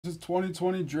This is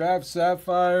 2020 Draft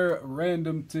Sapphire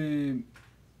Random Team.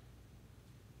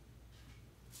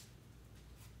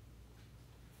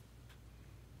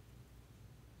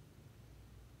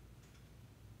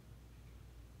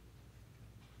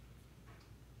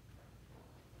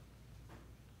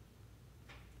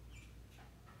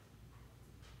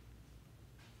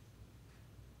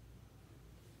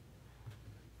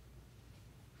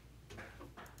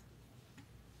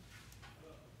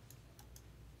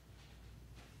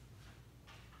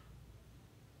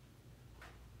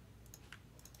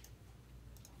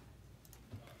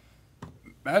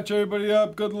 Match everybody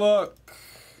up. Good luck.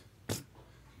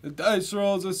 The dice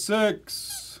rolls a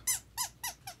 6.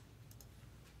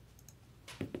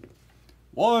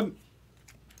 1,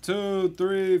 2,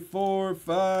 3, 4,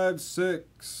 5,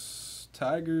 6.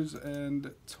 Tigers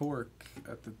and Torque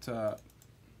at the top.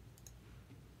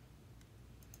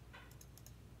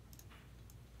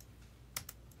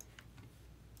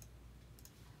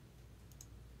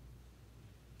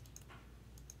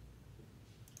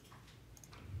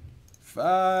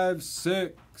 Five,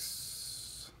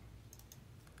 6.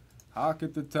 Hawk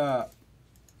at the top.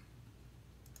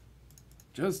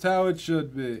 Just how it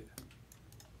should be.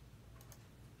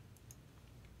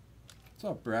 What's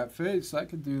up, Bratface? I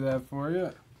could do that for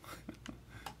you.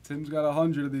 Tim's got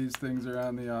 100 of these things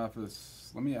around the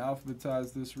office. Let me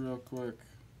alphabetize this real quick.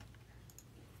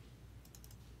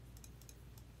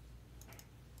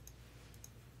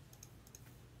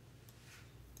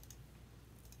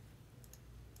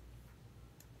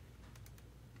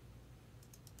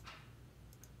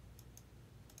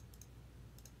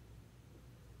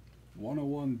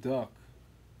 "101 Duck."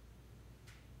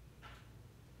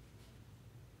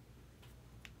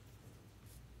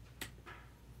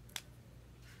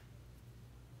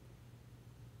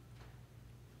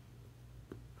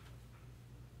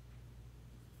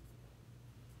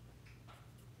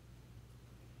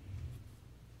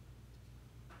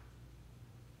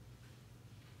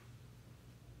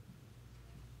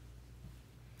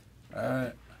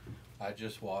 Alright. I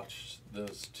just watched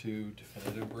those 2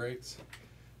 definitive breaks.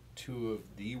 2 of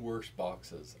the worst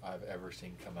boxes I've ever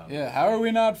seen come out. Yeah, how are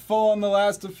we not full on the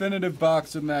last definitive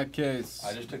box in that case?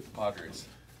 I just took the Padres.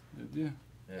 Did you?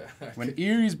 Yeah. When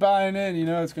Erie's buying in, you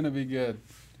know it's going to be good.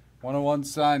 101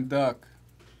 signed Duck.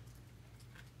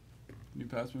 Can you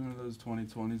pass me one of those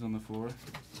 2020s on the floor?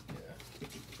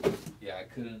 Yeah. Yeah, I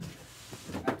couldn't.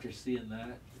 After seeing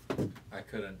that, I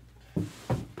couldn't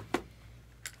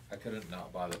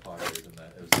not buy the Padres in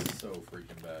that. It was so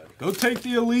freaking bad. Go take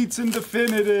the elites in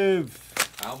definitive.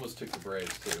 I almost took the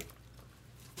Braves too.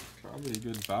 Probably a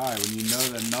good buy when you know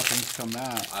that nothing's come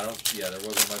out. Yeah, there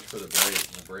wasn't much for the Braves,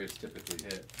 and the Braves typically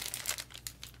hit.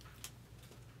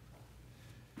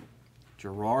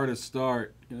 Gerard to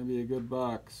start. Gonna be a good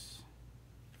box.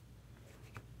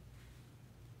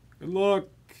 Good luck.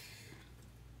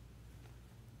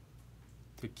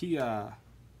 Takia.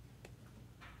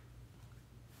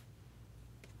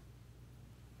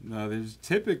 No, there's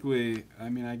typically, I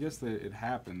mean, I guess that it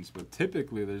happens, but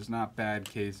typically there's not bad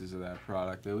cases of that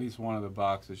product. At least one of the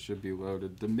boxes should be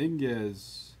loaded.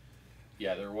 Dominguez.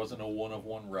 Yeah, there wasn't a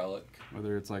 1-of-1 relic.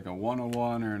 Whether it's like a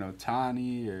 101 or an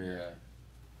Otani or... Yeah.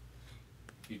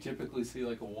 You typically see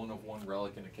like a 1-of-1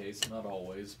 relic in a case, not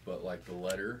always, but like the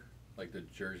letter, like the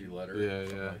jersey letter,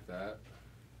 something like that.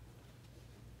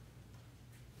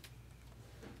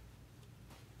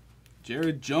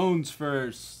 Jared Jones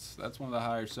first. That's one of the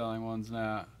higher selling ones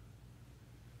now.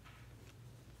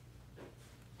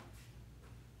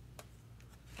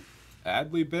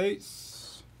 Adley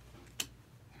base.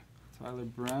 Tyler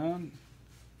Brown.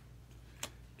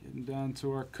 Getting down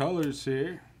to our colors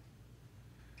here.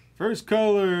 First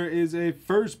color is a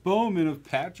first Bowman of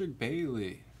Patrick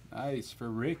Bailey. Nice for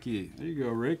Ricky. There you go,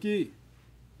 Ricky.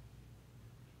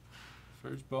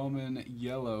 First Bowman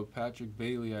yellow, Patrick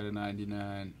Bailey out of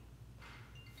 99.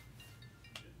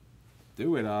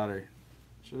 Do it, Otter.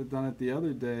 Should have done it the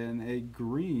other day. And a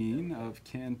green of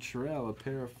Cantrell, a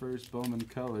pair of first Bowman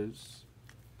colors.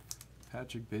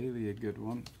 Patrick Bailey, a good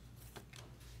one.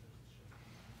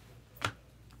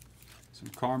 Some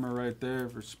karma right there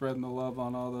for spreading the love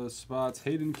on all those spots.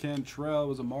 Hayden Cantrell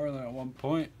was a Marlin at one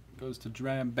point. Goes to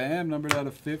Dram Bam, numbered out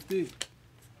of 50.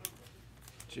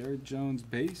 Jared Jones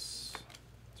base.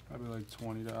 It's probably like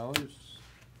 $20.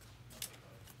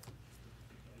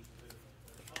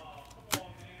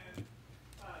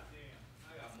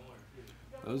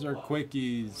 Those are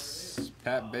quickies.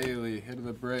 Pat Bailey, hit of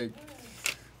the break.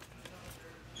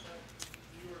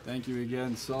 Thank you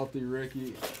again, Salty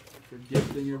Ricky, for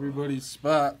gifting everybody's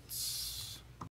spots.